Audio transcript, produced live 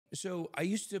So I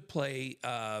used to play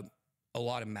a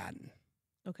lot of Madden.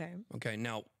 Okay. Okay.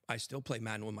 Now I still play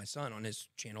Madden with my son on his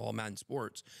channel, All Madden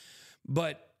Sports.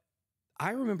 But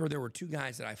I remember there were two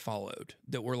guys that I followed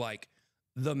that were like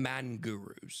the Madden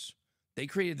gurus. They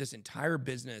created this entire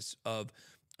business of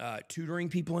tutoring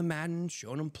people in Madden,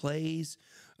 showing them plays.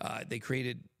 They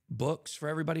created books for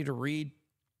everybody to read.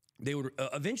 They would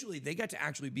eventually they got to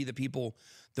actually be the people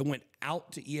that went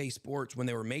out to EA Sports when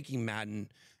they were making Madden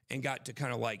and got to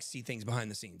kind of like see things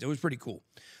behind the scenes. It was pretty cool.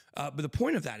 But the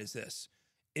point of that is this: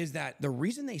 is that the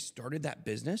reason they started that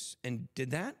business and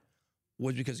did that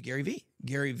was because of Gary Vee.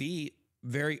 Gary Vee,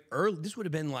 very early. This would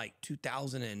have been like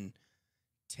 2010,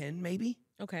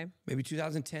 Okay. maybe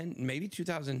 2010, maybe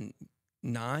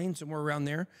 2009, somewhere around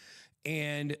there.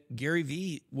 And Gary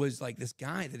Vee was like this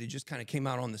guy that had just kind of came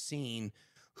out on the scene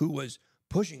who was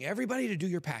pushing everybody to do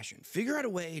your passion, figure out a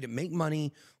way to make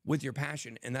money with your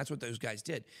passion. And that's what those guys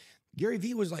did. Gary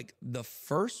Vee was like the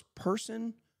first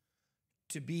person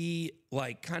to be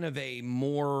like kind of a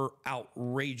more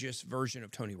outrageous version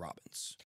of Tony Robbins.